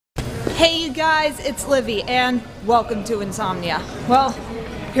Hey you guys, it's Livy, and welcome to Insomnia. Well,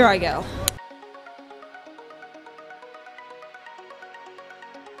 here I go.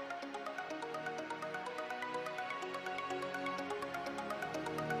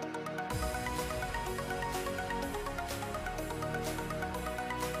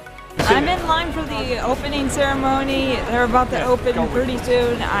 I'm in line for the opening ceremony. They're about to open pretty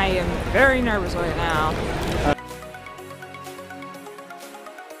soon. I am very nervous right now.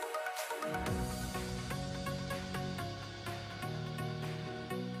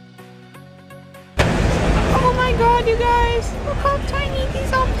 Oh my god, you guys! Look how tiny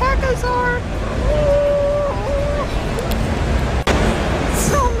these alpacas are!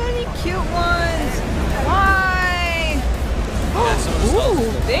 So many cute ones! Why?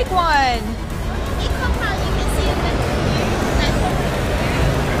 Ooh, big one!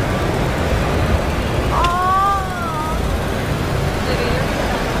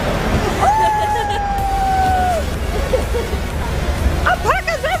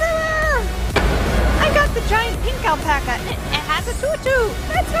 Alpacas everywhere! I got the giant pink alpaca. It has a tutu.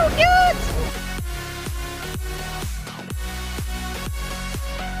 That's so cute!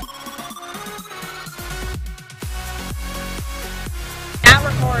 Now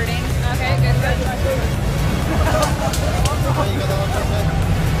recording. Okay, good.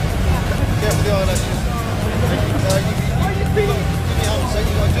 Careful the eyelashes. Give me half a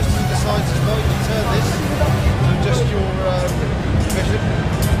second. You've got to adjust to the sides as well. You can turn this to adjust your vision.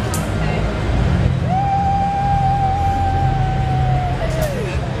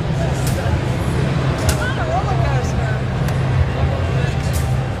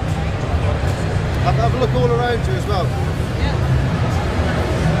 Have a look all around you as well.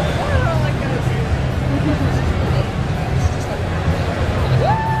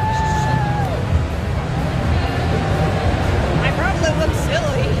 I probably look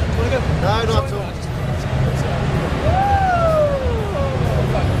silly. No, not at all.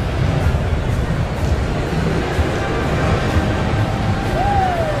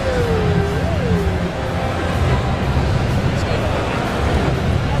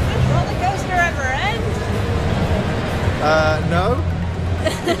 No.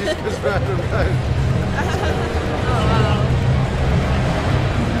 It just goes round and round. Oh wow.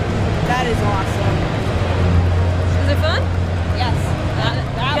 That is awesome. Was it fun? Yes. That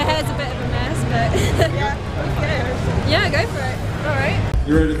It's a bit of a mess, but yeah, who cares? yeah, go for it. Alright.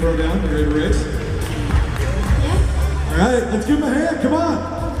 You ready to throw down? You ready to race? Yeah. All right, let's give him a hand. Come on.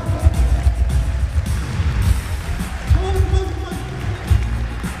 Come on.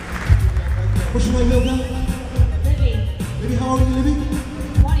 What's your name, little girl? Libby, how old are you, Libby?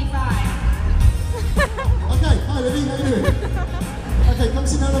 25. Okay, hi Libby, how you doing? Okay, come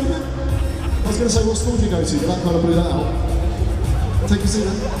sit down over here. I was going to say, what school do you go to, but that kind of blew that out. Take a seat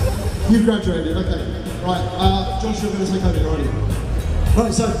then. You've graduated, okay. Right, Josh, you're going to take over, aren't you?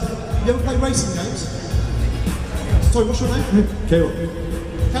 Right, so, you ever play racing games? Sorry, what's your name? Caleb.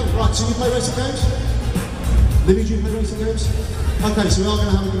 Caleb, right, so you play racing games? Libby, do you play racing games? Okay, so we are going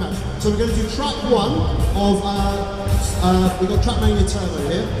to have a good match. So we're going to do track one of, we've got Trackmania Turbo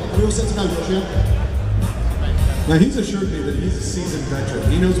here. Are we all set to go, Josh, yeah? Now he's assured me that he's a seasoned veteran.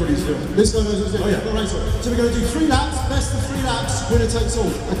 He knows what he's doing. This guy knows what he's doing. Oh, yeah. So we're going to do 3 laps, best of 3 laps, winner takes all,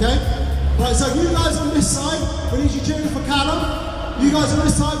 okay? Right, so you guys on this side, we need you cheering for Callum. You guys on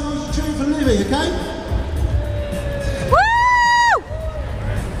this side, we need you cheering for Livy, okay? Woo!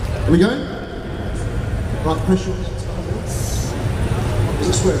 Are we going? Right, push your... Is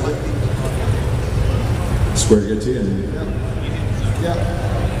it square, right? Square good to you. Yeah.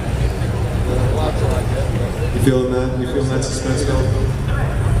 You feeling that? You feeling that suspense going?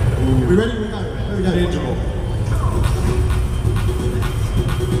 Ooh. We ready? We go. Here we go. Tangible.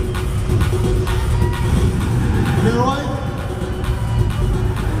 You alright?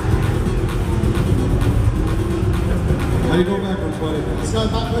 How do you go backwards, buddy? Let's go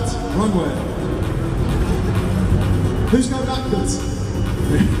backwards. Runway. Who's going backwards?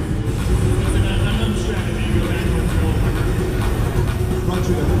 Right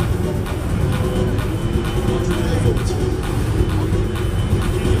through there. Right through there, forwards.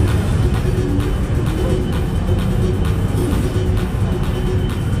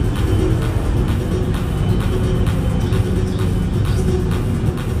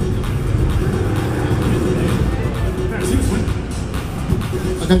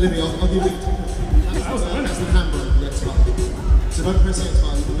 Okay, Libby, I'll give you... That's the handbrake, the X button. So don't press the X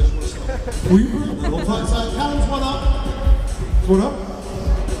button unless you want to stop. Will you run the whole Right, time? so Callum's one up. What up?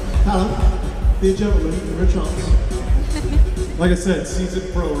 Callum, be a gentleman, give her a chance. Like I said,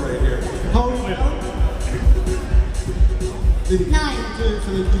 seasoned pro right here. How old are you, Callum?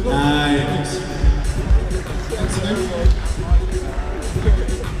 9. Nice.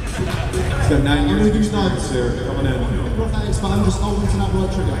 He's got 9 years of experience here. Coming in. But I'm just holding to that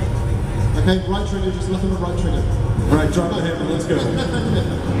right trigger. Okay, right trigger, just nothing but right trigger. Right, drop the hammer, let's go. Okay,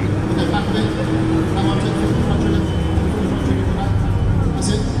 back a bit. That one, take the right trigger. Right trigger, go back. That's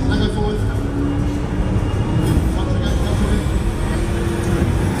it. Now go forward. Right trigger, right trigger.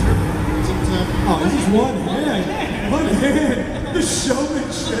 Oh, this is one hand. One hand. The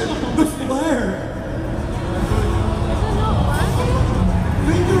showmanship. The flair.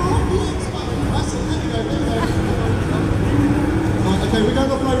 Finger on the X button. That's it. There you go. Right, okay, we're going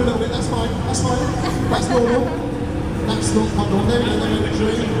to upload a little bit. That's fine. That's fine. That's normal. That's not quite normal. There we go.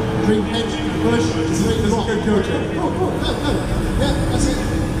 Dream, hedge, push, dream, rock. Good coaching. Oh, go. Yeah, that's it.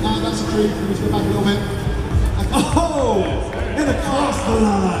 That's a dream. We just go back a little bit. Okay. Oh! And across the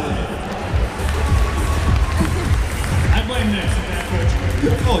line. I blame Nick for that coaching.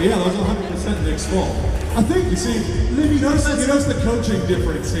 Oh yeah, that was 100% Nick's fault. I think, you see, you notice the coaching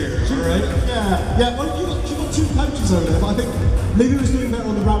difference here, right? Yeah. Well, you got two coaches over there, but I think Libby was doing better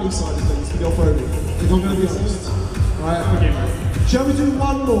on the rally side of things for the off-roading, if I'm going to be honest. Right. Shall we do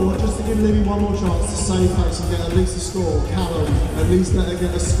one more, just to give Libby one more chance to save face and get at least a score? Callum, at least let her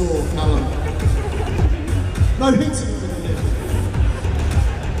get a score, Callum. No hints.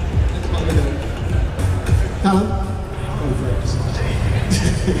 Callum? Go first.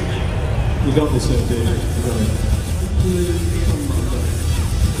 You got this, Dave. You got it.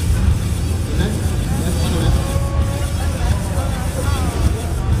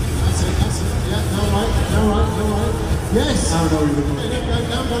 That's it. Yeah, no right. Yes! I don't know what you're doing.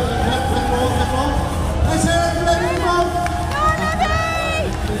 Left one. Let's hear it, Libby, come on!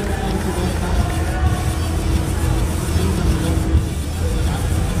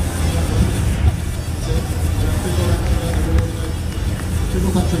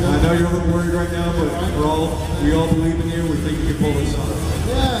 I know you're a little worried right now, but we all believe in you. We think you can pull this off.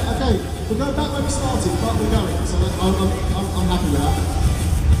 Yeah, okay. We'll go back where we started, but we're going. So I'm happy with that.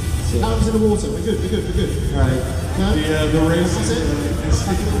 Callum's in the water. We're good. All right. Okay. The race That's it.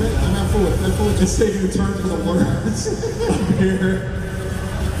 Back a little bit. And now forward. Go forward. it's taking a turn for the words up here.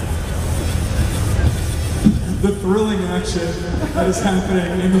 The thrilling action that is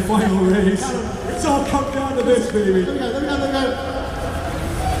happening in the final race. It's all come down to this, baby. There we go.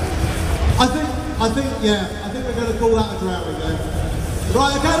 I think we're going to call that a drowning then.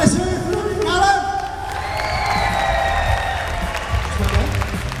 Right, okay, let's hear it for Callum!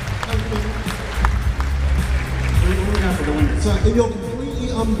 So, in your completely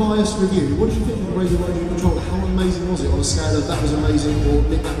unbiased review, what did you think of the Razor Road Controller? How amazing was it on a scale of that was amazing or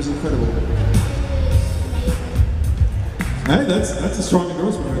Nick, that was incredible? Hey, that's a strong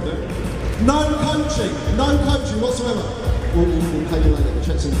endorsement right there. No coaching whatsoever. We'll pay you later. The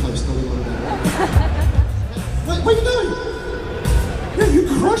check's in post. Wait, what are you doing? Yeah, you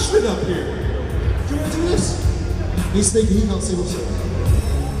crushed it up here. Do you want to do this? He's sneaky. He can't see what's it.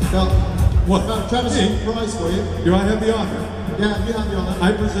 Now, What? Travis, Hey, prize for you. do I have the honor? Yeah, you have the honor.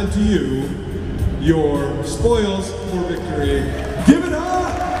 I present to you your spoils for victory. Give it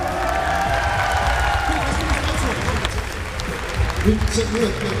up!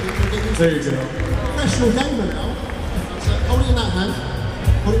 There you go. Professional gamer now. So hold it in that hand.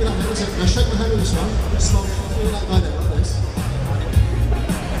 Hold it in that hand. That's it. Now shake my hand with this one. Smile. Feel that guy there like this.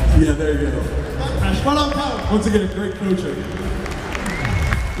 Yeah, there you go. Well done, Callum. Once again, great coaching.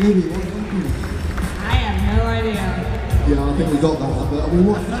 Libby, what happened? I have no idea. Yeah, I think we got that, but I mean,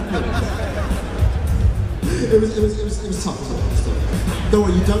 what happened? It was tough, wasn't it? Don't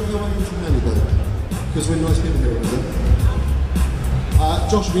worry, you don't go away from anybody, because we're nice people here, isn't it?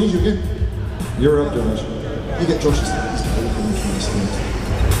 Josh, we need you again. You're up, Josh. You get Josh's things.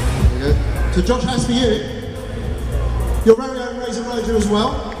 There we go. So Josh has for you your very own Razor Roger as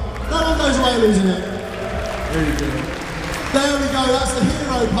well. No one goes away losing it. There you go. There we go, that's the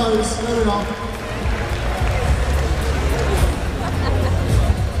hero pose. There we are.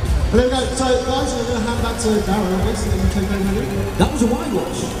 There we go. So guys, we're going to hand back to Darren, I guess, and then take over. That was a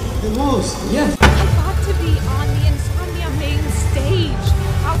whitewash. It was. Yes. I got to be on the Insomnia main stage.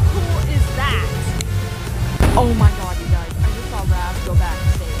 How cool is that? Oh my god, you guys. I just saw Rav go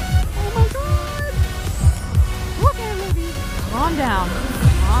backstage. Oh my god. Look at Libby. Calm down.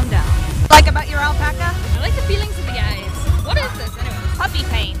 Like about your alpaca? I like the feelings of the guys. What is this anyway? Puppy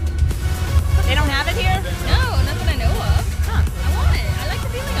paint. They don't have it here? No, not that I know of. Huh. I want it. I like the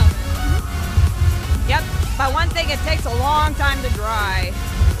feeling of it. Yep. But one thing, it takes a long time to dry.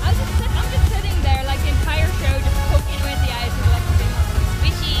 I'm just sitting there like the entire show, just poking away at the eyes and like being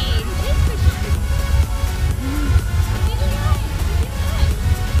squishy. It is squishy. Squishy eyes.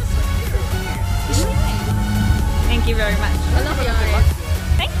 very much. I love you guys.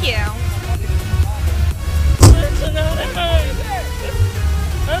 Thank you. It's an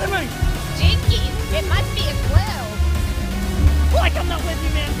enemy! Jinky, it must be a clue. Like I'm not with you,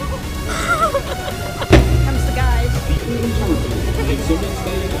 man! Comes the guys. Insomnia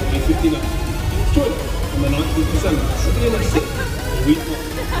Stadium at 59. Join us on the 19th of December, 7 and 6, week 1.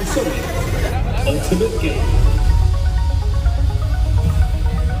 Insomnia, Ultimate Game.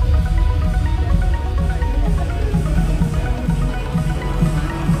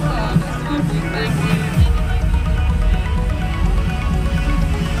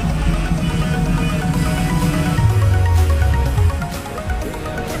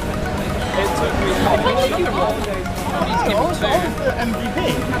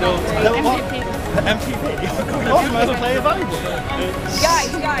 Multiplay Evenets.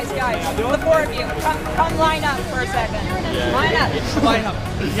 Guys, the four of you, come line up for a second. Line up. Line up.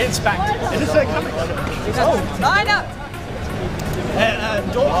 It's back. Is this a camera? Line up.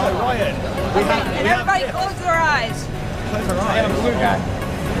 Daughter, Ryan. And everybody close their eyes. I am a blue guy.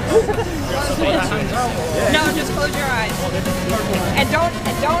 No, just close your eyes. And don't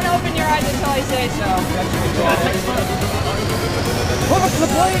open your eyes until I say so. What's the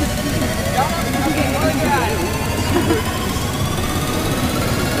plane? Okay, close your eyes.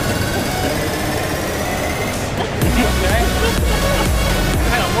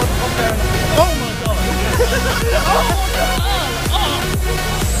 Hang on, what's there? Oh my god!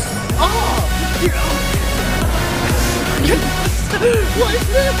 What is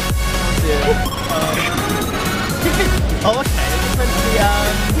this? Oh, okay. It's meant to be,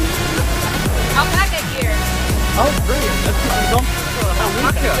 Alpaca gear. oh, brilliant. That's pretty long for a whole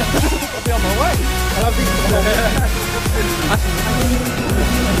weekend. I'll be on my way. And I'll be...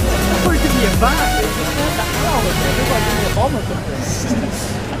 I'll probably give me a bag. It's like giving me a bomb or something.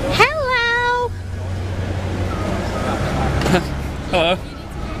 Hello. Hello.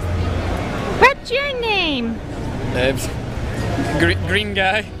 What's your name? Green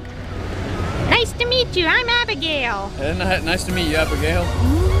guy. Nice to meet you. I'm Abigail. Nice to meet you, Abigail.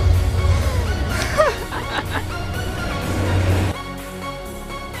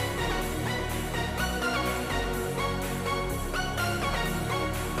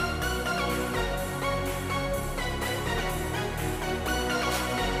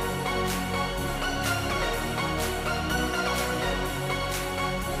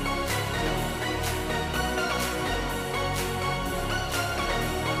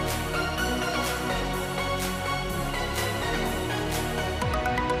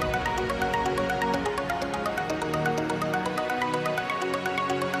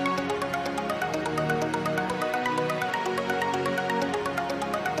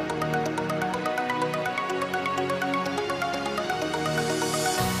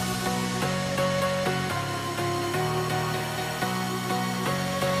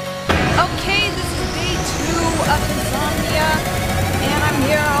 Okay, this is day 2 of Insomnia, and I'm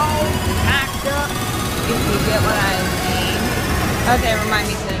here all packed up, if you get what I mean. Okay, remind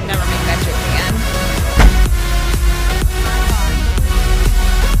me to never make that joke again.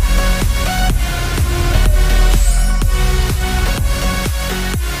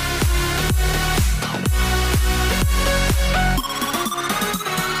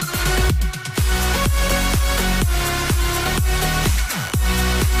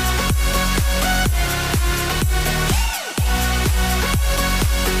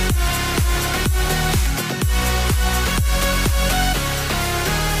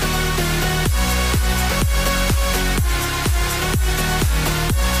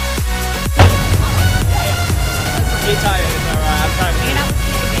 You're tired, it's alright, I'm tired. You know,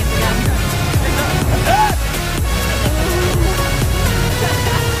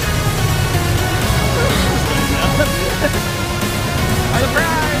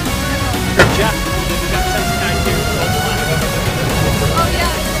 surprise! Jack, Oh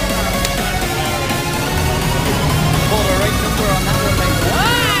yeah. pulled a right number on that one, mate.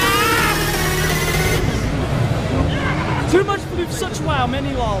 Too much for such wow,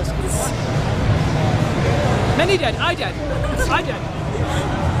 many lols. Many dead, I dead. I dead.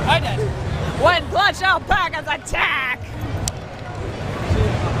 I dead. When plush alpacas attack!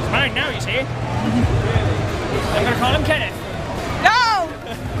 It's mine now, you see. I'm gonna call him Kenneth. No!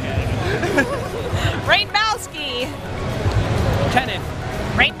 Rainbowski! Kenneth.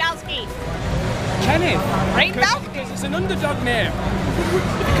 Rainbowski! Kenneth. Rainbowski! Because it's an underdog name.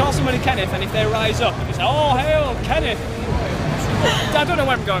 If you call somebody Kenneth and if they rise up, you say, oh, hail, Kenneth. I don't know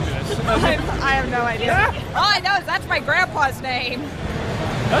where I'm going with this. I have no idea. Yeah. All I know is that's my grandpa's name.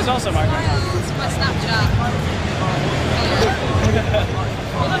 That's also my It's my Snapchat.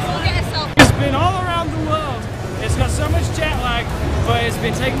 Well, let's look at yourself. It's been all around the world. It's got so much jet lag, but it's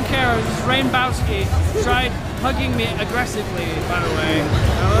been taken care of. This is Rainbowski. Tried hugging me aggressively, by the way.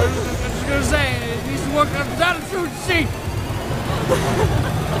 I'm just gonna say, it needs to work on the attitude seat.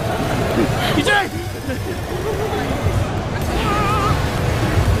 You did!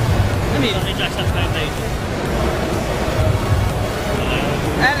 Let me adjust that foundation.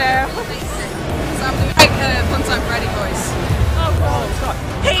 Hello. So I'm doing like Funtime Freddy voice. Oh, God.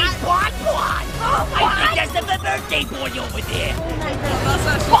 Hey, Bon! Oh my God, there's a birthday boy over there! That's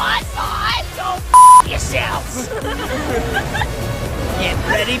actually Bon! Don't yourselves! Get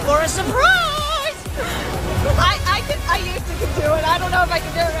ready for a surprise! I used to do it. I don't know if I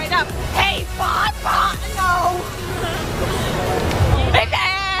can do it right now. Hey, Bon! No. Hey,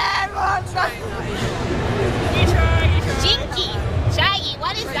 Dad! Jinky! Shaggy,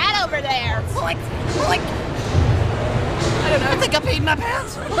 what is that over there? Like, I don't know. I think I peed my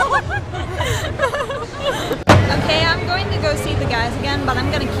pants. Okay, I'm going to go see the guys again, but I'm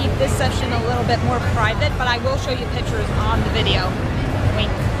going to keep this session a little bit more private, but I will show you pictures on the video.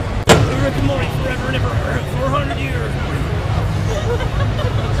 Wink. Rick and Morty forever and ever, 400 years.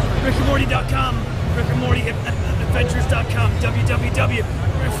 RickandMorty.com, RickandMortyAdventures.com,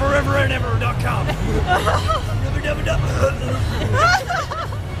 www.foreverandever.com.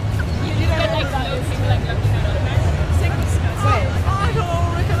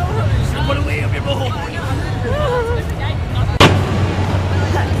 Put away up your butthole.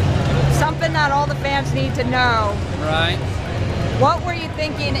 Something that all the fans need to know. Right. What were you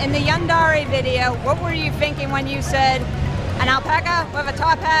thinking in the Yandere video? What were you thinking when you said an alpaca with a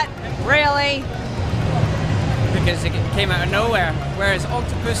top hat? Really? Because it came out of nowhere. Whereas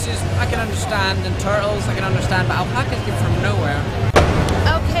octopuses, I can understand, and turtles, I can understand, but alpacas came from nowhere.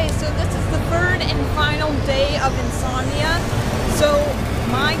 Okay, so this is the third and final day of Insomnia. So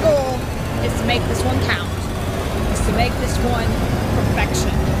my goal is to make this one count. Is to make this one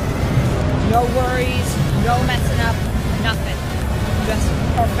perfection. No worries, no messing up, nothing. Just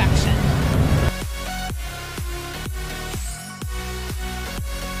perfection.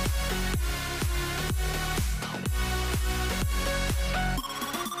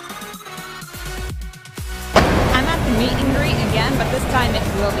 I'm at the meet and greet again, but this time it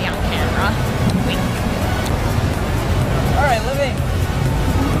will be on camera. Wink. Alright, Libby.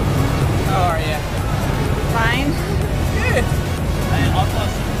 How are you? Fine. Good.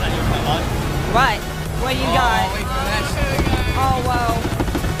 What? What you got? Wait for this. Oh, whoa.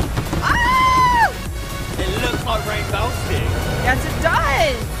 Ah! It looks like Rainbowski. Yes, it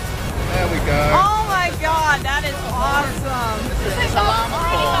does. There we go. Oh my God, that is awesome. It's a llama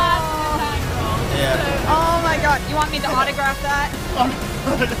claw. Yeah. Oh my God, you want me to autograph that?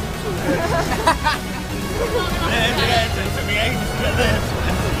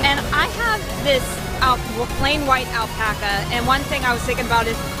 And I have this plain white alpaca, and one thing I was thinking about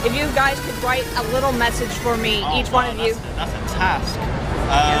is if you guys could write a little message for me, each one of you. That's a task.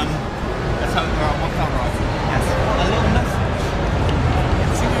 Let's hope we're on one camera. Yes. A little message.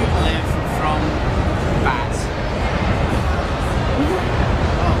 To live from bad. You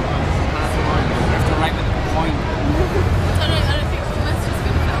have to write with a point. I don't think the message is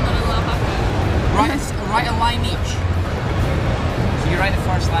going to fit on an alpaca. Write a line each. So you write the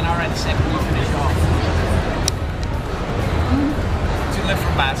first line, I'll write the second, you finish off. To live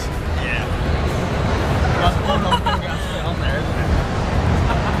from bad. Yeah. That's all I'm going to get on there, isn't it?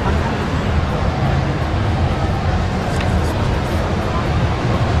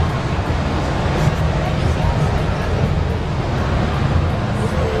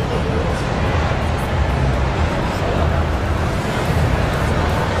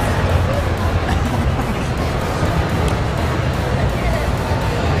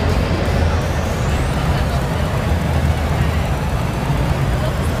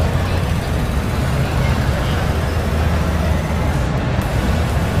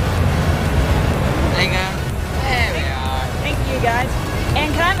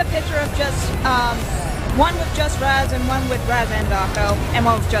 One with just Raz and one with Raz and Daco, and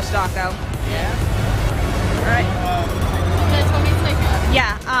one with just Daco. Yeah. Alright. You guys want me to take it?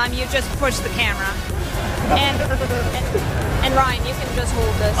 Yeah, you just push the camera. And Ryan, you can just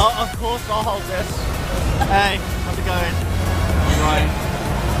hold this. Oh, of course I'll hold this. Hey, how's it going? Right.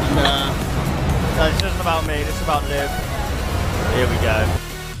 No, this isn't about me, this is about Liv. Here we go.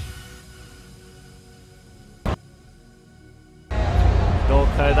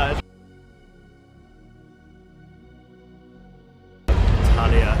 Dorco, that is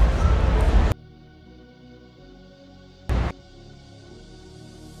Talia.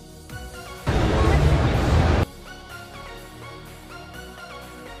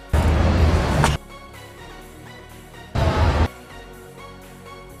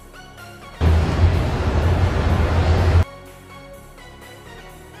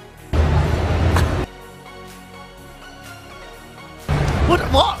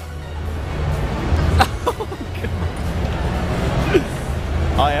 What?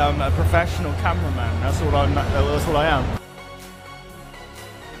 I am a professional cameraman. That's all I am.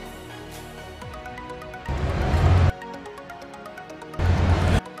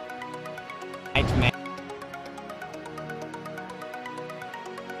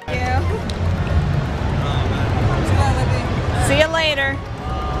 See you later.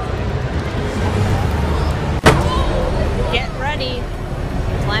 Get ready.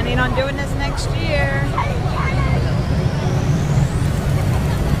 Planning on doing this next year.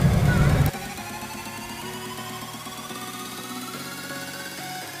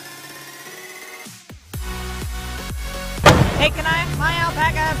 Hey, can my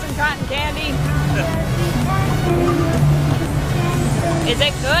alpaca have some cotton candy? Is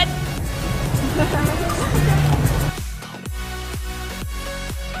it good?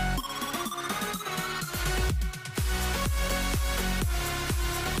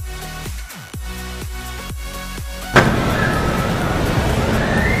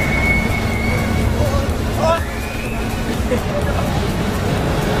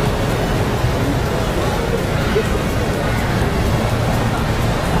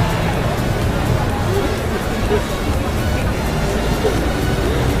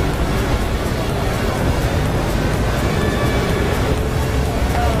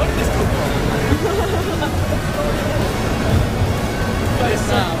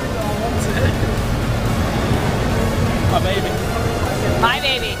 My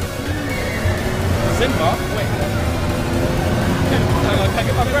baby. Simba? Wait. Hang on, can I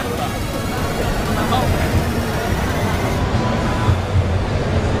get my breath back?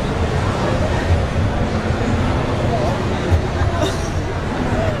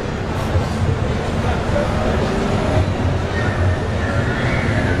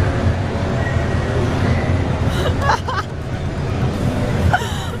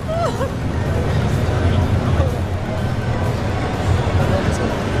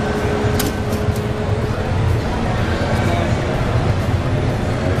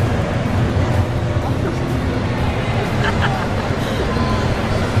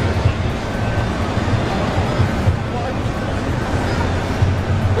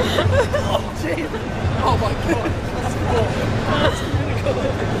 Oh my god, that's cool. That's really cool.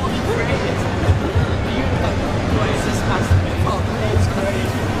 What great. The unicorn. What is this massive? Oh, it's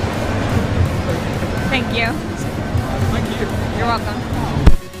great. Thank you. Thank you. You're welcome.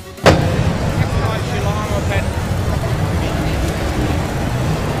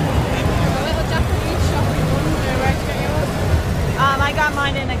 I got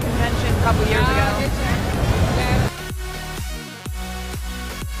mine in a convention a couple years ago.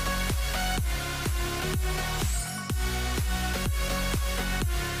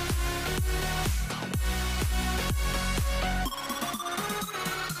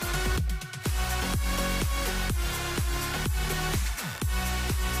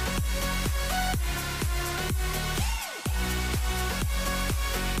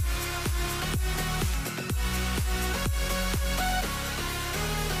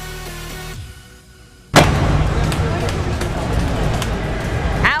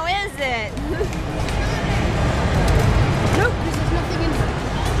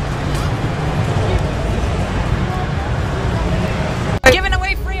 Giving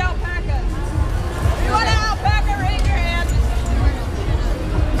away free alpacas. If you want an alpaca, raise your hand.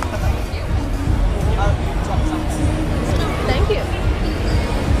 Thank you.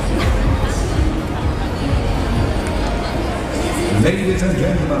 Ladies and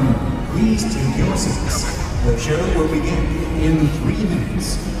gentlemen, please take your seats. The show will begin in 3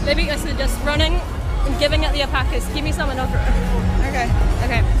 minutes. Maybe I should just running and giving it the alpacas. Give me some and I'll throw. Okay,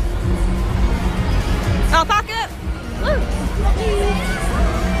 okay. Alpaca! Woo.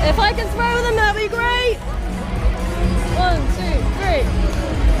 If I can throw them, that'd be great! 1, 2, 3.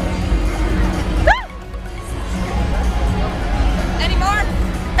 Woo! Any more?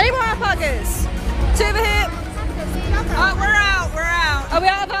 Any more alpacas? 2 over here. Oh, we're out. We're out. Are we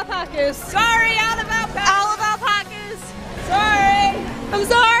out of alpacas? Sorry, out of alpacas. All of alpacas. Sorry. I'm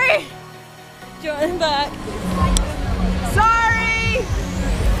sorry. Do you want them back? Sorry.